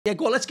Yeah,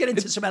 go on, let's get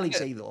into some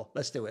LEC, though.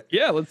 Let's do it.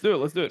 Yeah, let's do it.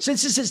 Let's do it.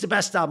 Since this is the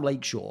best damn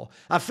league show,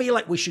 I feel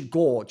like we should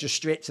go just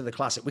straight to the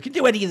classic. We can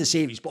do any of the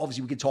series, but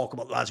obviously we can talk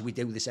about that as we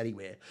do this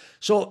anyway.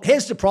 So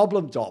here's the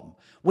problem, Dom.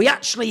 We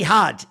actually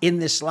had, in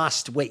this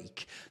last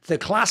week, the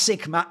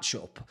classic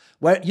matchup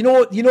where, you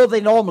know they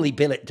normally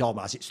bill it, Dom,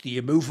 as it's the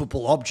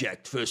immovable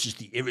object versus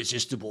the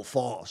irresistible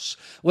force.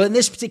 Well, in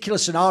this particular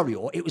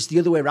scenario, it was the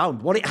other way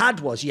around. What it had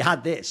was, you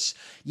had this.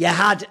 You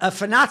had a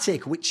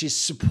Fnatic, which is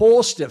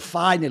supposed to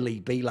finally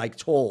be, like,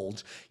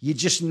 told, you're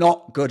just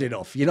not good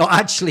enough. You're not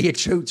actually a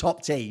true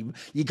top team.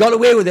 You got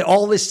away with it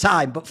all this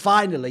time, but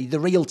finally, the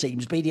real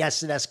teams,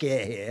 BDS and SK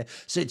here,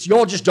 so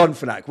you're just done,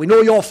 Fnatic. We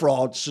know you're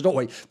frauds, so don't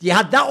worry. You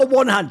had that on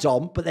one hand,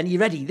 Dom, but then you're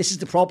ready. This is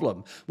the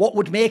problem. What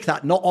would make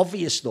that not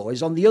obvious, though,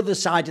 is on the other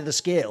side of the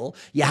scale,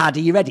 you had, are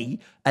you ready,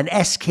 an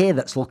SK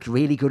that's looked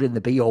really good in the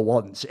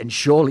BO1s, and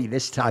surely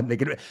this time they're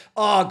going to...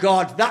 Oh,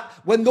 God,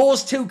 when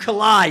those two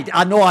collide,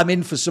 I know I'm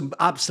in for some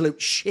absolute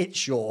shit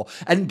show.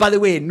 And by the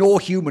way, no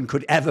human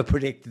could ever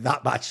predict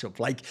that matchup.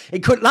 Like,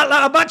 it could...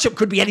 That matchup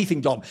could be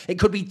anything, Dom. It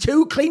could be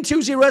clean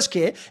 2-0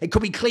 SK. It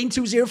could be clean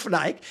 2-0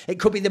 Fnatic. It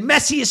could be the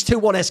messiest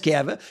 2-1 SK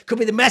ever. It could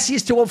be the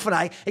messiest 2-1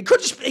 Fnatic.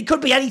 It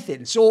could be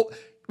anything. So...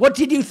 what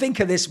did you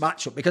think of this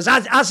matchup? Because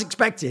as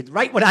expected,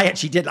 right when I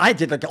did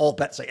like all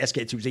bets like SK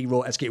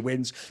 2-0, SK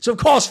wins. So of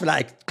course for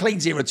that, clean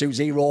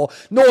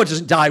 0-2-0. Noah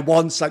doesn't die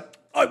once. Like,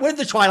 oh, we're in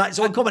the Twilight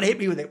Zone. Come and hit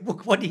me with it.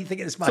 What do you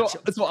think of this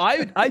matchup? So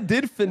I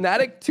did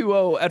Fnatic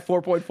 2-0 at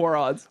 4.4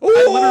 odds. Ooh,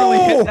 I literally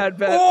hit that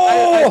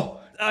bet.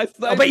 I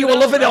bet you were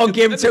loving it on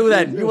game 2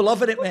 then. You were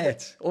loving it,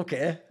 mate.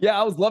 Okay. Yeah,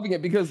 I was loving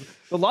it because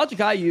the logic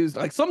I used,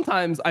 like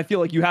sometimes I feel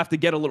like you have to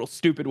get a little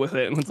stupid with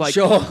it. And it's like,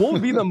 what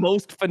would be the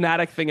most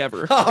Fnatic thing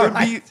ever? It would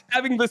be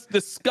having this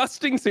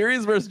disgusting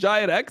series versus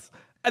Giant X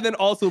and then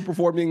also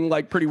performing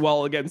like pretty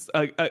well against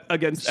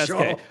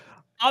SK.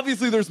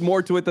 Obviously, there's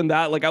more to it than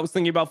that. Like I was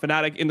thinking about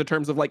Fnatic in the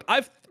terms of like,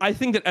 I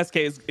think that SK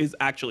is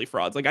actually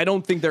frauds. Like I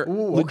don't think they're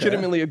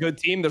legitimately a good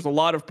team. There's a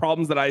lot of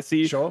problems that I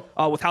see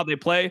with how they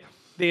play.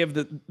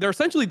 They're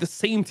essentially the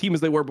same team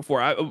as they were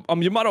before.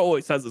 Yamato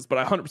always says this, but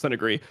I 100%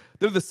 agree.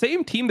 They're the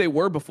same team they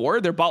were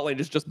before. Their bot lane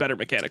is just better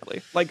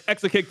mechanically. Like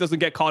Exakick doesn't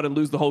get caught and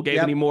lose the whole game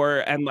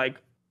anymore. And like,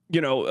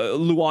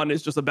 Luan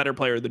is just a better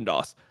player than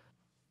DOS.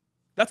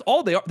 That's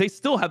all they are. They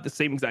still have the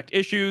same exact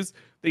issues.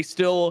 They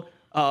still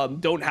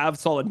don't have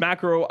solid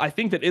macro. I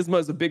think that Isma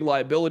is a big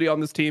liability on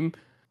this team.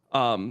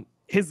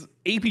 His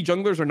AP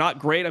junglers are not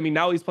great. I mean,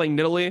 now he's playing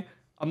Nidalee.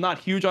 I'm not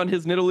huge on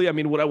his Nidalee. I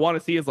mean, what I want to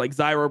see is like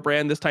Zyro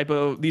Brand, these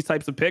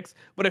types of picks.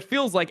 But it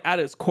feels like at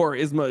its core,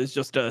 Isma is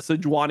just a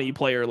Sejuani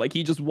player. Like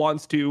he just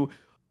wants to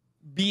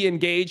be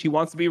engaged. He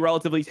wants to be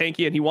relatively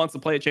tanky, and he wants to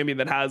play a champion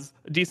that has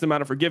a decent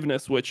amount of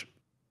forgiveness, which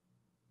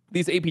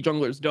these AP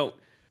junglers don't.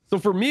 So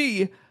for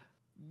me,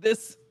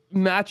 this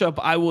matchup,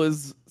 I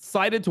was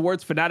sided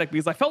towards Fnatic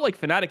because I felt like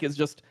Fnatic is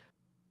just...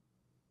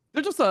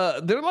 They're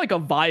like a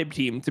vibe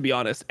team, to be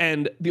honest.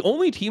 And the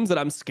only teams that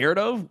I'm scared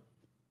of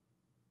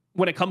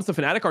when it comes to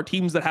Fnatic are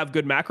teams that have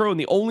good macro, and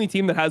the only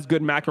team that has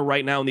good macro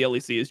right now in the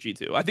LEC is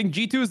G2. I think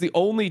G2 is the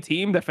only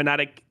team that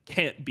Fnatic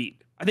can't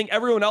beat. I think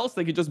everyone else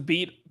they could just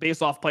beat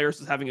based off players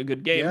just having a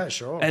good game,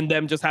 and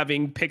them just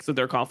having picks that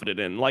they're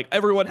confident in. Like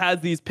everyone has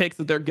these picks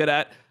that they're good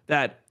at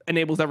that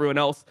enables everyone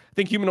else. I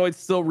think Humanoid's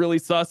still really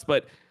sus,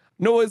 but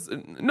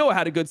Noah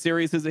had a good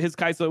series. His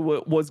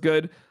Kai'Sa was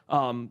good.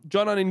 John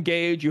on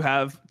Engage, you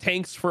have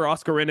tanks for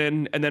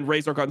Oscarinin, and then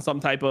Razork on some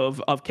type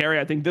of carry.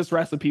 I think this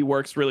recipe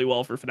works really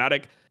well for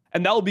Fnatic.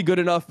 And that will be good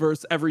enough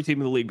versus every team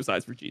in the league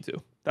besides for G2.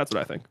 That's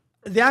what I think.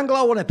 The angle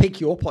I want to pick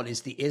you up on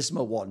is the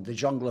Isma one, the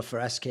jungler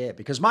for SK,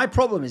 because my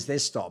problem is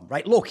this, Dom,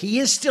 right? Look, he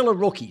is still a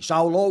rookie, so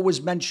I'll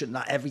always mention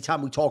that every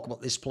time we talk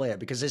about this player,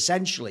 because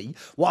essentially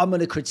what I'm going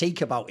to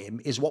critique about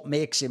him is what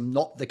makes him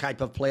not the type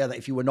of player that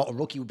if you were not a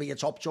rookie would be a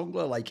top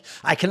jungler. Like,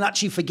 I can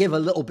actually forgive a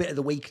little bit of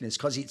the weakness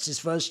because it's his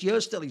first year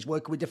still, he's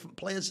working with different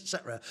players,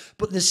 etc.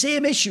 But the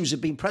same issues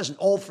have been present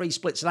all 3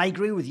 splits, and I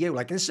agree with you.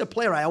 Like, this is a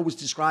player I always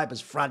describe as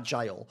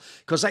fragile,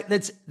 because like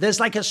there's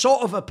like a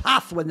sort of a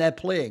path when they're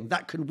playing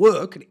that can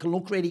work, and it can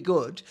look really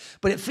good,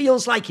 but it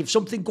feels like if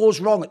something goes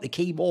wrong at the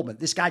key moment,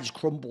 this guy just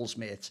crumbles,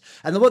 mate.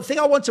 And the one thing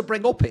I want to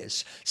bring up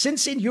is,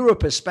 since in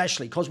Europe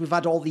especially, because we've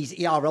had all these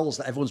ERLs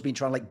that everyone's been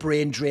trying to like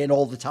brain drain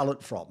all the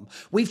talent from,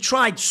 we've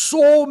tried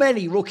so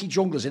many rookie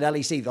junglers in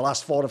LEC the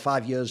last 4 to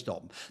 5 years,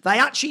 Dom, that I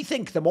actually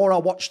think the more I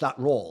watch that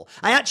role,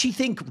 I actually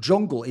think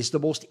jungle is the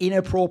most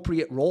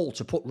inappropriate role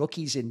to put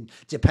rookies in,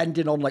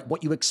 depending on like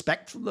what you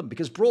expect from them.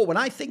 Because bro, when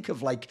I think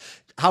of like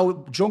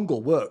how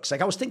jungle works,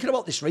 like I was thinking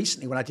about this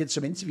recently when I did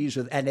some interviews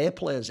with NA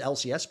players,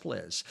 LCS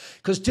players.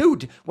 Because,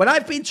 dude, when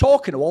I've been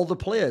talking to all the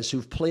players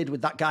who've played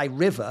with that guy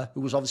River, who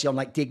was obviously on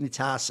like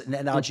Dignitas and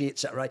NRG,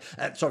 etc.,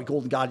 sorry,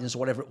 Golden Guardians or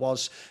whatever it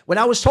was, when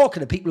I was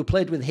talking to people who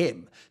played with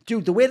him,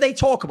 dude, the way they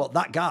talk about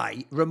that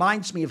guy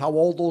reminds me of how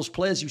all those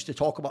players used to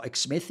talk about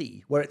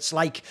Xmithy, where it's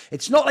like,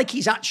 it's not like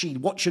he's actually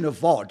watching a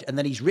VOD and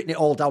then he's written it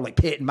all down like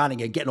Peyton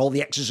Manning and getting all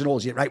the X's and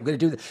O's, right, we're going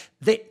to do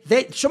that.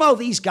 They somehow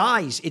these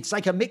guys, it's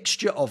like a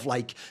mixture of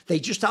like, they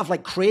just have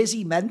like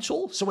crazy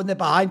mental, so when they're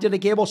behind in a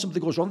game or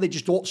something goes wrong, they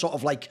just don't sort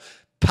of like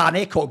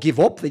panic or give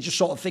up. They just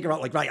sort of figure out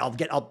like, right,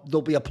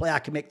 there'll be a play I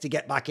can make to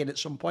get back in at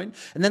some point.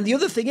 And then the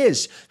other thing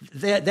is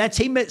their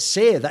teammates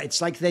say that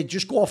it's like they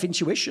just go off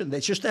intuition.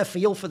 It's just their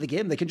feel for the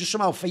game. They can just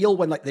somehow feel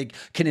when like they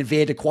can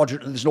invade a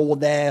quadrant and there's no one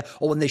there,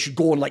 or when they should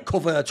go and like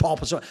cover a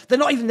top or something. They're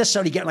not even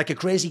necessarily getting like a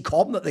crazy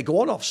comm that they're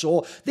going off.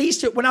 So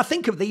these two, when I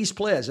think of these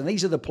players, and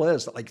these are the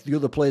players that like the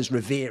other players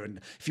revere,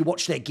 and if you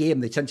watch their game,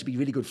 they tend to be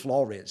really good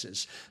floor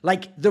raisers.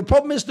 Like the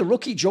problem is the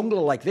rookie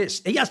jungler like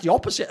this, he has the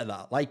opposite of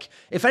that. Like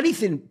if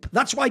anything,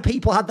 that's why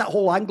people had that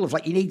whole angle of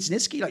like he needs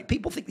Niski. Like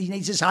people think he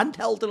needs his hand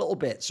held a little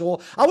bit.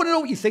 So I want to know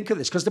what you think of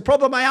this, because the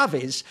problem I have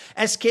is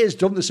SK has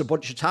done this a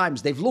bunch of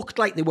times. They've looked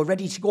like they were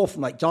ready to go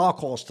from like dark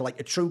horse to like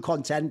a true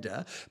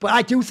contender, but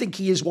I do think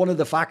he is one of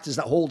the factors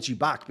that holds you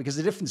back, because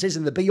the difference is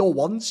in the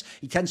BO1s,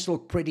 he tends to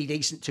look pretty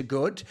decent to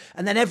good.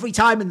 And then every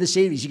time in the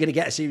series, you're going to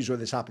get a series where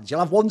this happens. You'll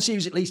have one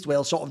series at least where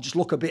he'll sort of just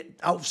look a bit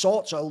out of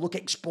sorts, or he'll look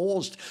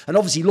exposed. And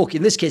obviously, look,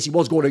 in this case, he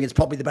was going against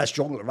probably the best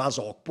jungler,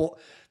 Razork, but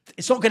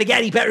it's not going to get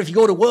any better if you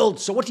go to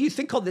Worlds. So what do you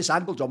think on this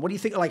angle, John? What do you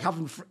think of like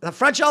having a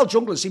fragile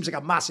jungler? Seems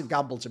like a massive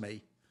gamble to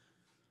me.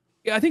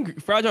 Yeah, I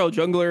think fragile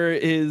jungler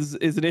is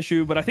an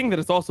issue, but I think that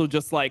it's also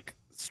just like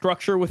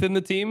structure within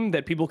the team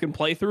that people can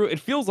play through. It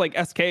feels like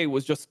SK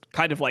was just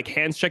kind of like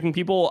hands checking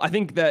people. I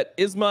think that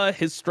Isma,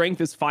 his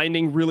strength is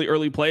finding really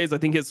early plays. I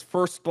think his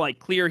first like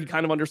clear, he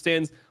kind of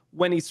understands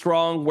when he's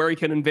strong, where he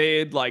can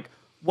invade, like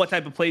what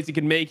type of plays he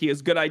can make. He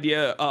has good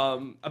idea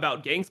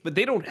about ganks, but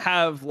they don't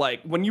have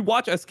like, when you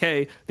watch SK,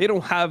 they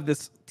don't have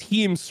this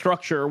team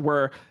structure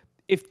where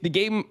if the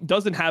game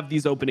doesn't have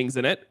these openings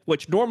in it,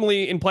 which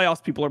normally in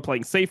playoffs people are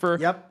playing safer,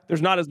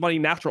 there's not as many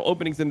natural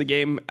openings in the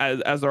game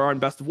as there are in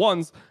best of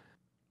ones.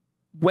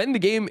 When the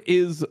game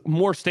is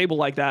more stable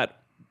like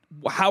that,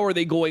 how are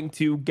they going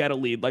to get a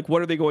lead? Like,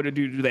 what are they going to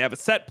do? Do they have a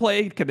set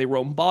play? Can they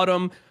roam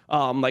bottom?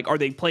 Like, are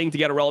they playing to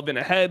get a relevant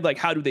ahead? Like,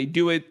 how do they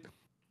do it?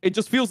 It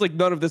just feels like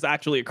none of this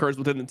actually occurs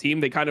within the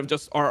team. They kind of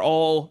just are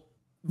all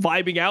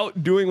vibing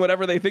out, doing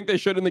whatever they think they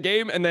should in the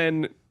game. And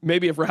then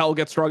maybe if Rahel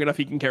gets strong enough,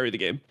 he can carry the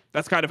game.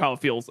 That's kind of how it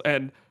feels.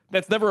 And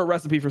that's never a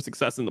recipe for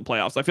success in the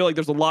playoffs. I feel like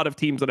there's a lot of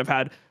teams that have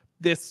had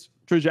this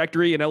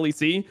trajectory in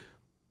LEC,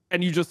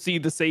 and you just see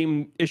the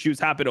same issues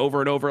happen over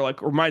and over.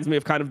 Like, reminds me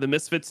of kind of the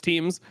Misfits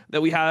teams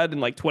that we had in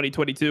like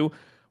 2022,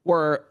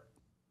 where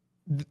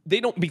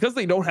because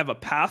they don't have a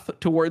path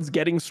towards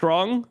getting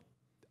strong,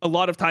 a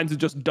lot of times it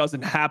just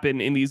doesn't happen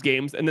in these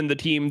games. And then the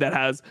team that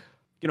has,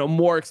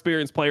 more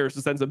experienced players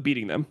just ends up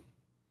beating them.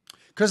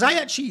 Because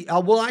I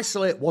will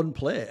isolate one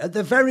play. At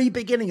the very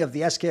beginning of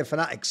the SK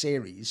Fnatic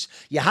series,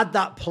 you had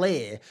that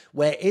play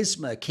where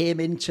Isma came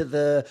into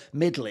the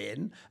mid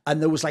lane and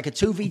there was like a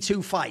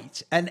 2v2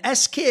 fight. And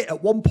SK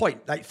at one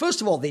point, like, first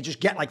of all, they just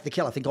get like the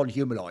kill, I think, on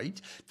Humanoid.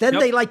 Then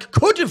they like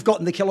could have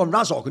gotten the kill on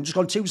Razork and just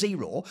gone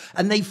 2-0.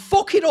 And they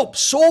fuck it up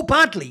so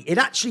badly, it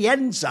actually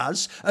ends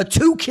as a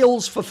 2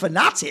 kills for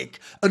Fnatic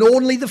and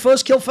only the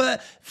first kill for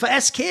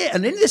SK.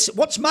 And in this,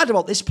 what's mad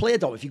about this play,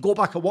 though, if you go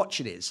back and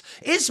watch it, is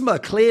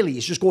Isma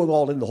clearly is just going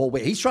all in the whole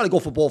way. He's trying to go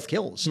for both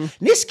kills.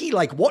 Niski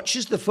like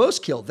watches the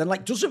first kill, then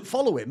like doesn't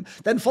follow him,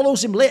 then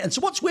follows him late. And so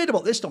what's weird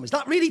about this, Tom, is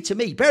that really, to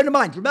me, bearing in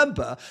mind,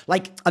 remember,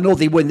 like, I know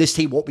they win, this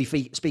team won't be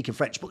speaking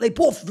French, but they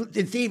both,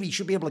 in theory,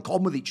 should be able to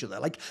comm with each other.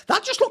 Like,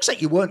 that just looks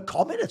like you weren't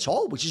common at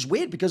all, which is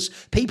weird, because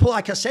people,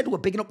 like I said, were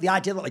bigging up the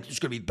idea that like it's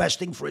going to be the best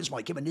thing for Isma.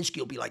 Like, him and Niski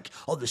will be like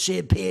on the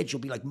same page,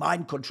 you'll be like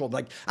mind controlled.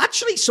 Like,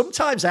 actually,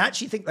 sometimes I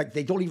actually think like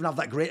they don't even have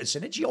that great a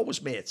synergy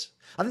always, mate.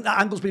 I think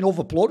that angle's been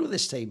overplayed with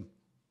this team.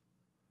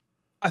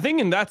 I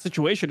think in that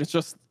situation, it's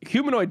just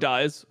Humanoid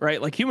dies,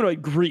 right? Like,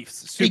 Humanoid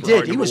griefs. He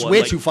did. He was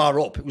way too far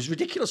up. It was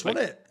ridiculous,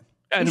 wasn't it?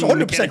 And he was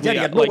 100% dead. He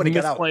had nowhere to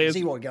get out.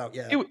 Zero to get out,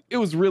 yeah. It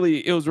was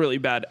really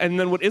bad. And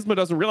then what Isma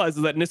doesn't realize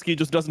is that Niski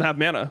just doesn't have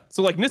mana.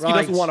 So, like, Niski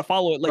doesn't want to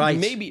follow it. Like,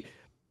 maybe,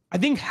 I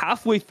think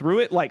halfway through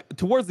it, like,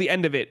 towards the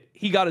end of it,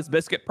 he got his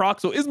biscuit proc.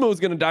 So Isma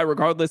was going to die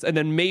regardless. And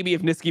then maybe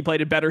if Niski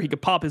played it better, he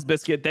could pop his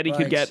biscuit. Then he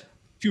could get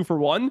 2 for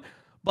 1.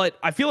 But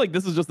I feel like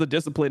this is just the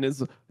discipline,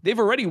 is they've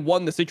already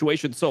won the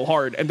situation so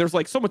hard, and there's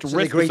like so much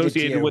risk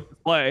associated with the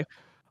play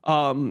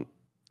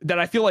that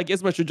I feel like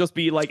Isma should just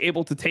be like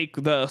able to take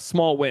the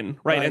small win,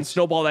 right, and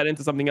snowball that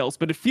into something else.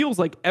 But it feels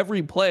like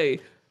every play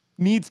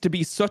needs to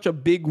be such a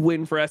big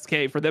win for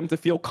SK for them to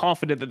feel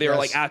confident that they are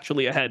like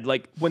actually ahead.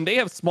 Like, when they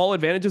have small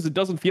advantages, it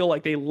doesn't feel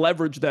like they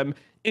leverage them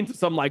into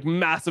some like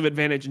massive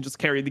advantage and just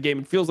carry the game.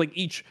 It feels like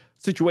each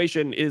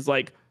situation is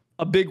like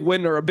a big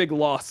win or a big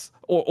loss,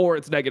 or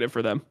it's negative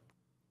for them.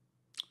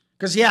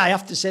 Because, yeah, I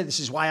have to say, this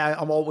is why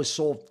I'm always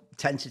so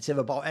tentative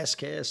about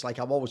SK. It's like,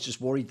 I'm always just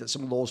worried that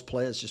some of those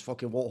players just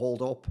fucking won't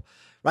hold up.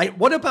 Right?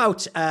 What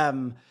about,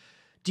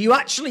 Do you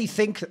actually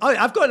think... Oh,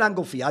 I've got an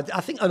angle for you.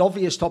 I think an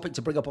obvious topic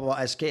to bring up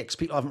about SK, because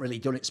people haven't really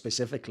done it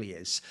specifically,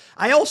 is...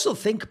 I also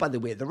think, by the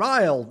way, the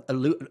RIL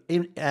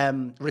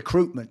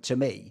recruitment, to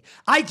me,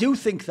 I do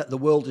think that the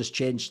world has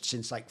changed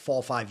since like 4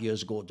 or 5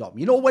 years ago, Dom.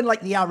 You know, when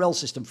like the RL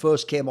system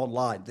first came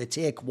online, the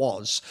take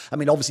was... I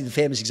mean, obviously the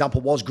famous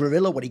example was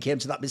Gorilla when he came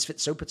to that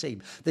Misfit Super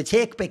Team. The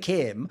take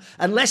became,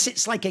 unless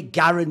it's like a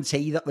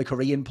guarantee that the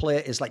Korean player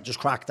is like just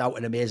cracked out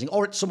and amazing,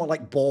 or it's someone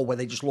like Bo where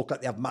they just look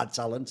like they have mad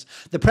talent.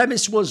 The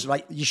premise was,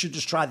 right, you should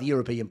just try the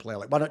European player.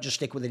 Like, why not just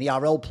stick with an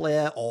ERL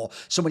player or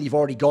someone you've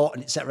already got,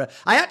 and etc.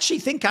 I actually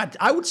think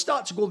I would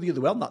start to go the other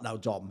way on that now,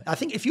 Dom. I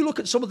think if you look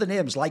at some of the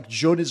names, like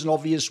Jun is an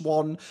obvious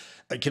one.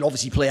 It can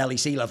obviously play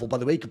LEC level, by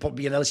the way. He could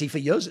probably be an LEC for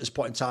years at this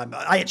point in time.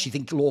 I actually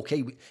think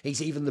low-key,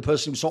 he's even the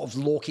person who's sort of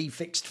low-key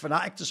fixed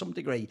Fnatic to some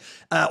degree.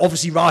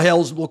 Obviously,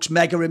 Rahel looks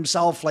mega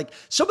himself. Like,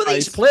 some of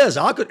these players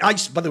are good.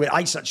 Ice, by the way,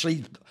 Ice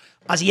actually...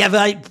 Has he ever...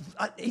 I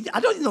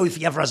don't even know if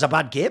he ever has a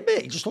bad game,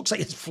 mate. He just looks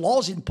like his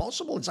flaws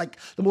impossible. It's like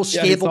the most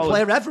stable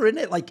player ever, isn't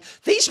it? Like,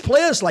 these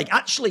players, like,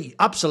 actually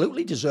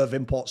absolutely deserve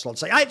import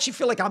slots. Like, I actually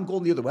feel like I'm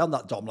going the other way on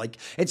that, Dom. Like,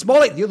 it's more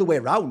like the other way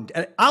around.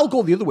 And I'll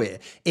go the other way.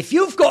 If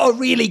you've got a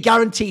really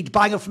guaranteed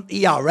banger from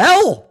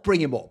ERL,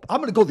 bring him up. I'm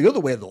going to go the other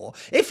way, though.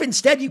 If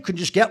instead you can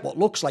just get what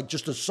looks like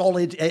just a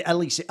solid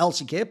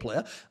LCK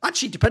player,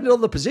 actually, depending on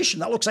the position,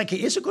 that looks like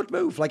it is a good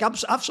move. Like,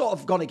 I've sort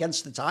of gone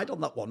against the tide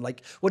on that one.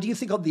 Like, what do you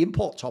think on the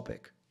import topic?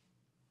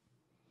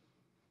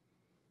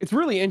 It's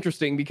really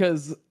interesting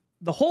because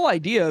the whole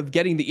idea of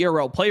getting the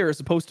ERL player is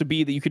supposed to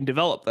be that you can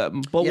develop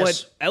them. But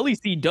what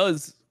LEC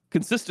does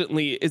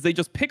consistently is they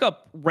just pick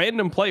up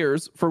random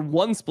players for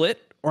one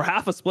split or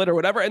half a split or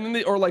whatever, and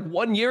then or like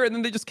 1 year, and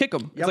then they just kick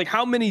them. It's like,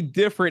 how many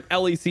different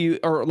LEC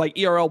or like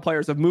ERL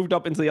players have moved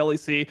up into the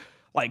LEC?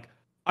 Like,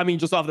 I mean,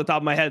 just off the top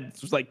of my head,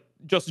 it's just like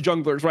just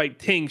junglers, right?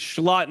 Tink,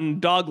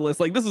 Schlatten, Douglas.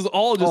 Like, this is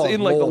all just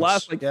in like the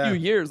last like few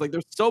years. Like,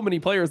 there's so many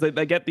players that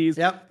get these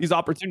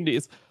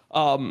opportunities.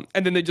 And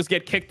then they just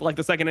get kicked like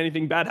the second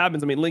anything bad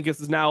happens. I mean,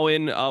 Linkus is now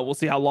in. We'll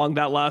see how long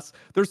that lasts.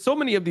 There's so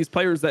many of these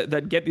players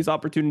that get these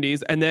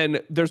opportunities, and then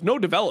there's no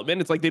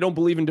development. It's like they don't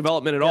believe in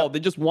development at all. They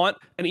just want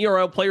an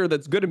ERL player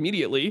that's good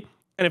immediately.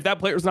 And if that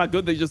player is not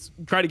good, they just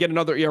try to get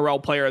another ERL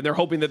player, and they're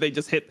hoping that they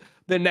just hit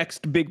the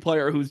next big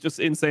player who's just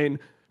insane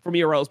from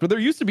ERLs. But there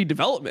used to be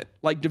development.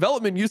 Like,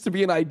 development used to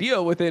be an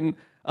idea within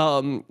the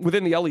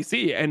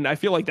LEC, and I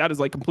feel like that is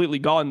like completely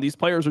gone. These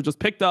players are just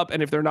picked up,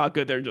 and if they're not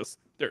good,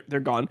 they're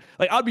gone.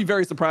 Like, I'd be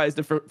very surprised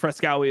if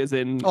Fresky is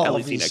in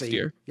LEC next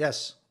year.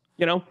 Yes,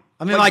 you know.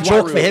 I mean, like, my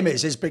joke for him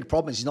is his big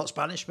problem is he's not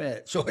Spanish,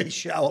 mate. So he's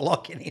shit out of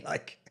luck, and he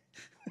like.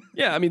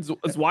 Yeah, I mean,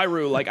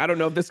 Zwairu, like, I don't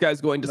know if this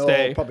guy's going to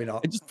stay. Probably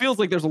not. It just feels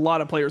like there's a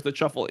lot of players that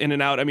shuffle in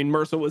and out. I mean,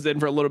 Mercer was in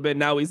for a little bit.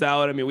 Now he's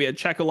out. I mean, we had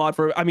Check a lot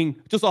for... I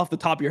mean, just off the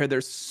top of your head,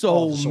 there's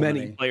so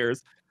many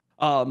players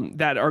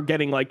that are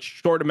getting, like,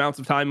 short amounts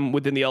of time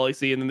within the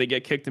LEC, and then they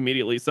get kicked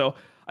immediately. So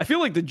I feel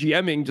like the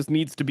GMing just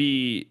needs to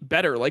be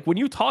better. Like, when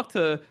you talk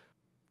to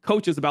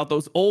coaches about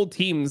those old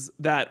teams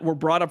that were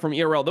brought up from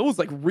ERL, there was,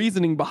 like,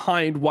 reasoning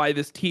behind why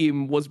this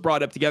team was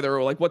brought up together,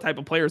 or, like, what type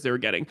of players they were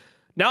getting.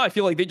 Now I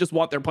feel like they just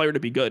want their player to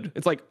be good.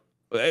 It's like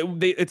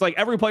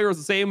every player is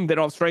the same. They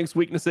don't have strengths,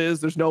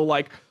 weaknesses. There's no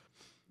like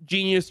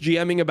genius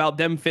GMing about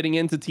them fitting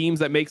into teams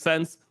that make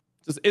sense.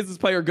 Just, is this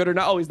player good or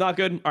not? Oh, he's not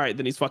good. All right,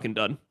 then he's fucking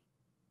done.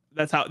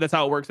 That's how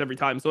it works every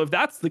time. So if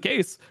that's the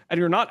case, and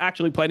you're not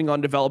actually planning on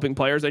developing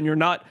players, and you're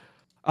not,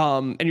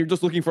 and you're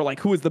just looking for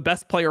like who is the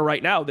best player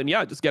right now, then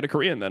yeah, just get a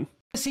Korean then.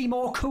 See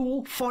more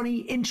cool,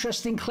 funny,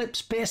 interesting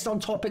clips based on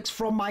topics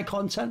from my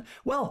content?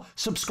 Well,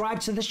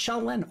 subscribe to this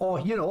channel then, or,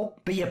 you know,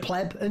 be a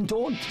pleb and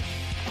don't.